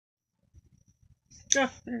Oh,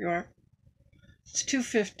 there you are. It's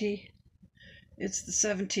 2:50. It's the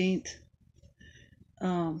 17th.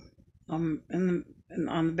 Um, I'm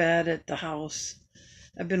on the bed at the house.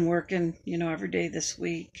 I've been working, every day this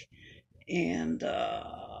week, and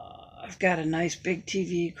I've got a nice big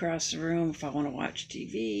TV across the room if I want to watch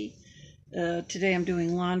TV. Today I'm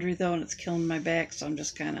doing laundry though, and it's killing my back, so I'm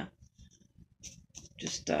just kind of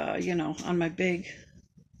on my big,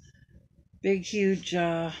 huge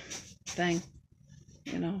thing,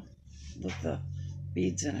 you know, with the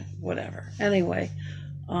beads in it, whatever. Anyway,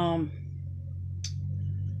 um,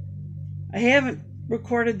 I haven't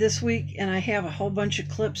recorded this week, and I have a whole bunch of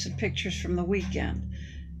clips and pictures from the weekend.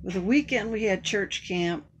 With the weekend, we had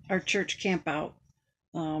our church camp out,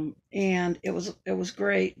 and it was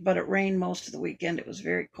great. But it rained most of the weekend. It was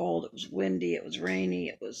very cold. It was windy. It was rainy.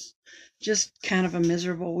 It was just kind of a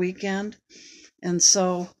miserable weekend, and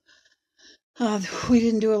so we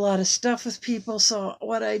didn't do a lot of stuff with people. So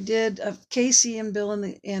what I did, Casey and Bill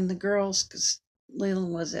and the girls, because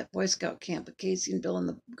Leland was at Boy Scout camp, but Casey and Bill and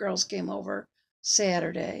the girls came over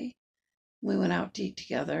Saturday. We went out to eat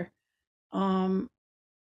together. Um,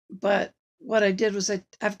 but what I did was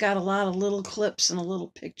I've got a lot of little clips and a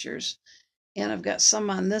little pictures, and I've got some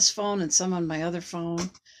on this phone and some on my other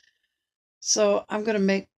phone. So I'm going to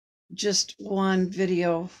make just one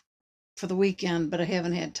video for the weekend, but I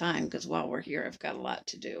haven't had time because while we're here, I've got a lot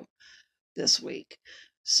to do this week.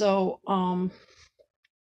 So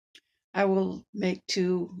I will make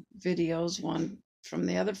two videos, one from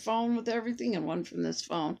the other phone with everything and one from this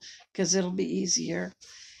phone because it'll be easier.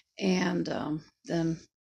 And then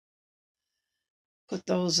put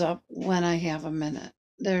those up when I have a minute.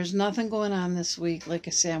 There's nothing going on this week. Like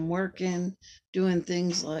I say, I'm working, doing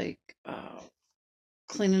things like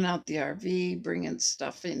cleaning out the RV, bringing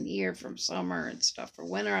stuff in here from summer and stuff for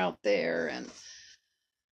winter out there, and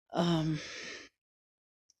um,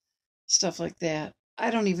 stuff like that.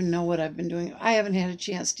 I don't even know what I've been doing. I haven't had a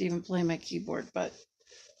chance to even play my keyboard, but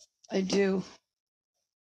I do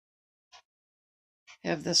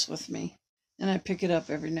have this with me, and I pick it up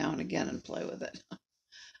every now and again and play with it.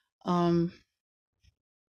 Um,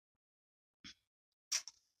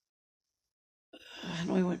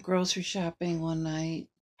 and we went grocery shopping one night,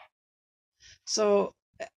 so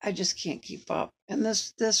I just can't keep up. And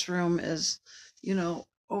this room is,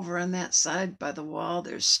 over on that side by the wall.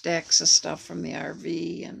 There's stacks of stuff from the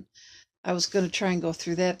RV, and I was going to try and go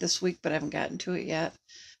through that this week, but I haven't gotten to it yet.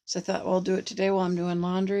 So I thought, well, I'll do it today while I'm doing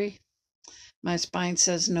laundry. My spine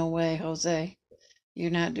says, no way, Jose.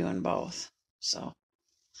 You're not doing both. So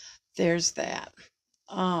there's that.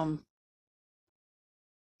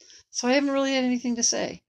 So I haven't really had anything to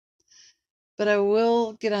say. But I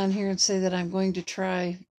will get on here and say that I'm going to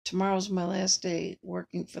try. Tomorrow's my last day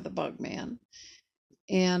working for the Bugman.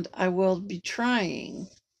 And I will be trying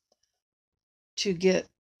to get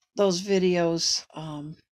those videos,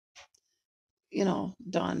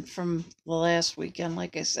 done from the last weekend.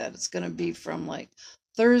 Like I said, it's going to be from like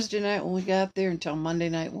Thursday night when we got there until Monday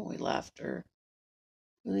night when we left, or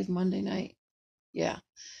we leave Monday night. Yeah.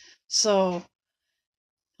 So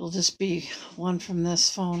it'll just be one from this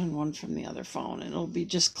phone and one from the other phone, and it'll be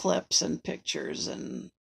just clips and pictures. And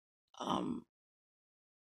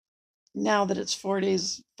now that it's 4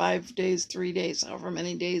 days, 5 days, 3 days, however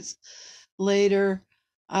many days later,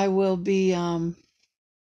 I will be a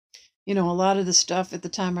lot of the stuff at the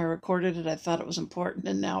time I recorded it, I thought it was important,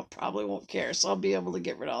 and now it probably won't care. So I'll be able to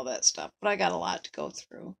get rid of all that stuff. But I got a lot to go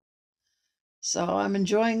through. So I'm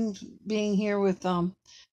enjoying being here with Pam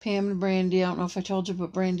and Brandy. I don't know if I told you,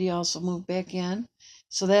 but Brandy also moved back in.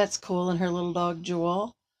 So that's cool. And her little dog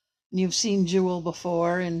Jewel. And you've seen Jewel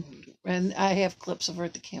before, and I have clips of her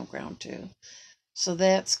at the campground too. So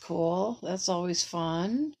that's cool. That's always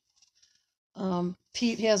fun.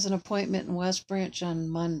 Pete has an appointment in West Branch on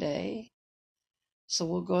Monday. So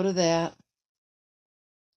we'll go to that.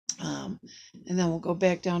 And then we'll go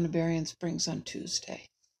back down to Berrien Springs on Tuesday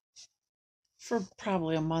for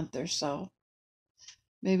probably a month or so.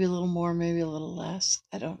 Maybe a little more, maybe a little less.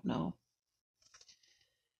 I don't know.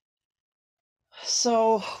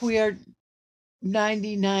 So we are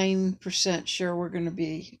 99% sure we're going to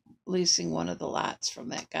be leasing one of the lots from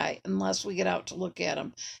that guy, unless we get out to look at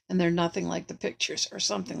them and they're nothing like the pictures or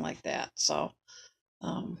something like that. So,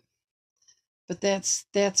 but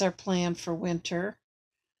that's our plan for winter.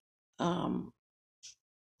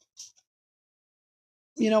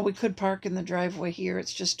 We could park in the driveway here.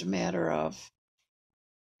 It's just a matter of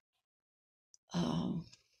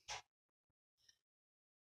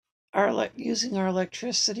using our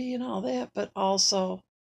electricity and all that, but also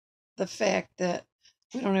the fact that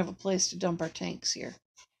we don't have a place to dump our tanks here.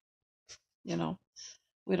 You know,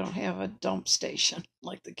 we don't have a dump station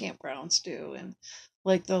like the campgrounds do. And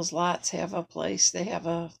like those lots have a place, they have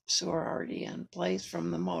a sewer already in place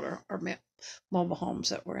from the mobile homes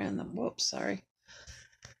that were in them. Whoops, sorry.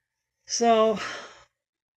 So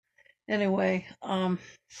anyway,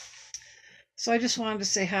 so I just wanted to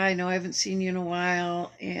say hi. I know I haven't seen you in a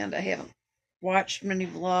while, and I haven't watched many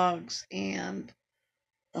vlogs, and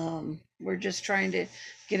we're just trying to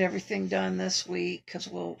get everything done this week because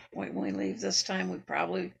when we leave this time, we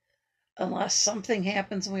probably, unless something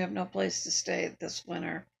happens and we have no place to stay this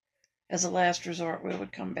winter, as a last resort, we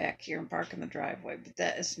would come back here and park in the driveway. But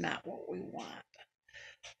that is not what we want.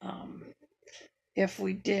 Um, if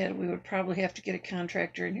we did, we would probably have to get a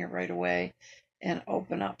contractor in here right away and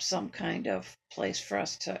open up some kind of place for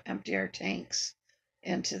us to empty our tanks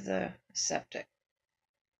into the septic.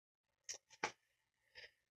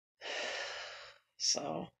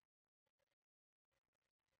 So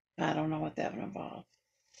I don't know what that would involve.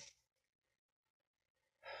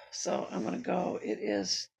 So I'm going to go. It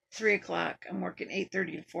is 3 o'clock. I'm working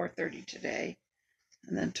 8:30 to 4:30 today.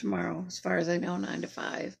 And then tomorrow, as far as I know, 9 to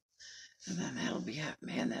 5. And then that'll be it.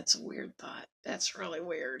 Man, that's a weird thought. That's really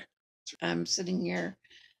weird. I'm sitting here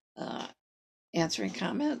answering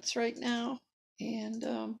comments right now.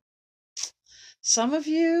 And some of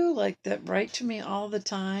you, like, that write to me all the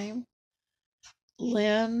time,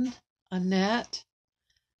 Lynn, Annette,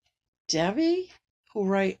 Debbie,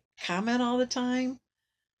 who comment all the time,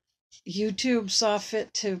 YouTube saw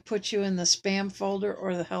fit to put you in the spam folder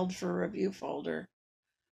or the held for review folder.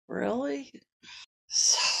 Really?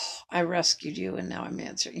 So I rescued you, and now I'm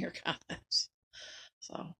answering your comments.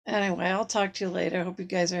 So anyway, I'll talk to you later. Hope you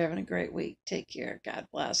guys are having a great week. Take care. God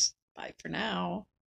bless. Bye for now.